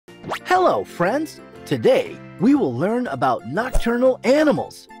Hello, friends! Today, we will learn about nocturnal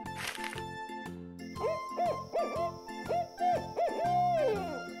animals.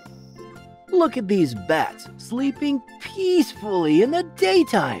 Look at these bats sleeping peacefully in the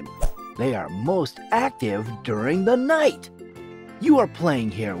daytime. They are most active during the night. You are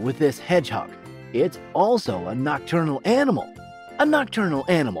playing here with this hedgehog. It's also a nocturnal animal. A nocturnal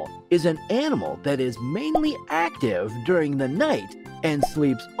animal is an animal that is mainly active during the night and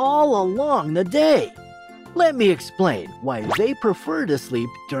sleeps all along the day. Let me explain why they prefer to sleep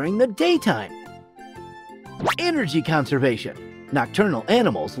during the daytime. Energy conservation. Nocturnal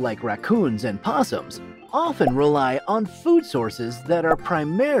animals like raccoons and possums often rely on food sources that are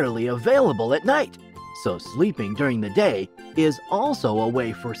primarily available at night, so sleeping during the day is also a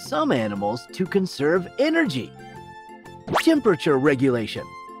way for some animals to conserve energy. Temperature regulation.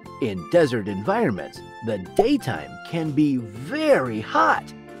 In desert environments, the daytime can be very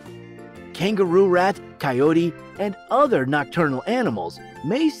hot. Kangaroo rat, coyote, and other nocturnal animals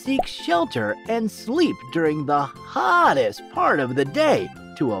may seek shelter and sleep during the hottest part of the day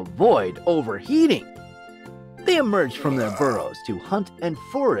to avoid overheating. They emerge from their burrows to hunt and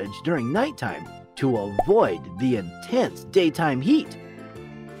forage during nighttime to avoid the intense daytime heat.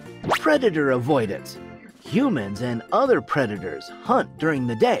 Predator avoidance. Humans and other predators hunt during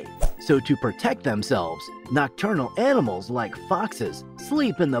the day, so to protect themselves, nocturnal animals like foxes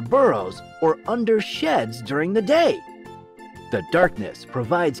sleep in the burrows or under sheds during the day. The darkness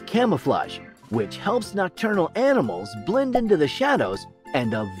provides camouflage, which helps nocturnal animals blend into the shadows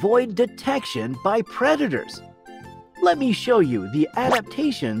and avoid detection by predators. Let me show you the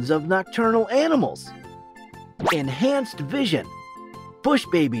adaptations of nocturnal animals. Enhanced vision. Bush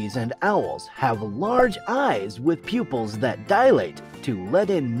babies and owls have large eyes with pupils that dilate to let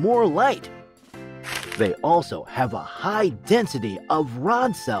in more light. They also have a high density of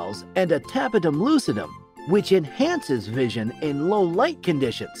rod cells and a tapetum lucidum, which enhances vision in low light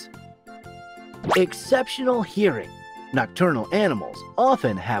conditions. Exceptional hearing. Nocturnal animals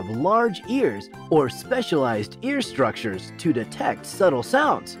often have large ears or specialized ear structures to detect subtle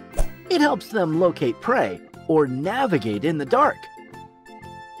sounds. It helps them locate prey or navigate in the dark.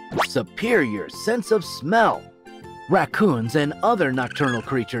 Superior sense of smell. Raccoons and other nocturnal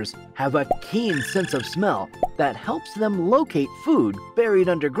creatures have a keen sense of smell that helps them locate food buried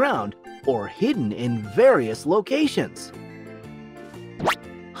underground or hidden in various locations.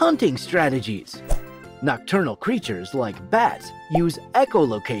 Hunting strategies. Nocturnal creatures like bats use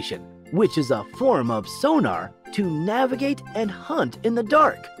echolocation, which is a form of sonar to navigate and hunt in the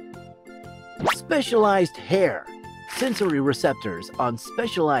dark. Specialized hair. Sensory receptors on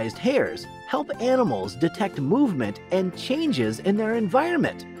specialized hairs help animals detect movement and changes in their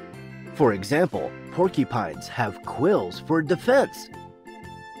environment. For example, porcupines have quills for defense.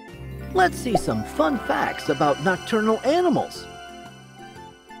 Let's see some fun facts about nocturnal animals.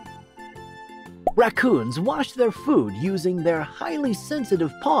 Raccoons wash their food using their highly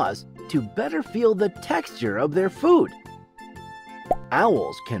sensitive paws to better feel the texture of their food.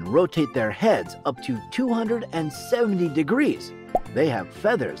 Owls can rotate their heads up to 270 degrees. They have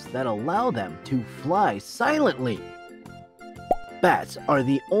feathers that allow them to fly silently. Bats are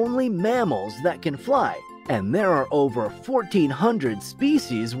the only mammals that can fly, and there are over 1,400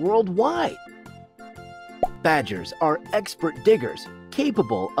 species worldwide. Badgers are expert diggers,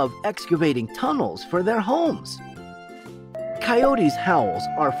 capable of excavating tunnels for their homes. Coyotes' howls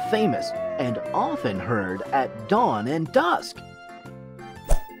are famous and often heard at dawn and dusk.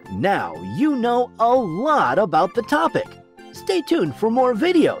 Now you know a lot about the topic. Stay tuned for more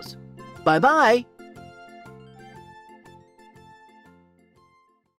videos. Bye-bye.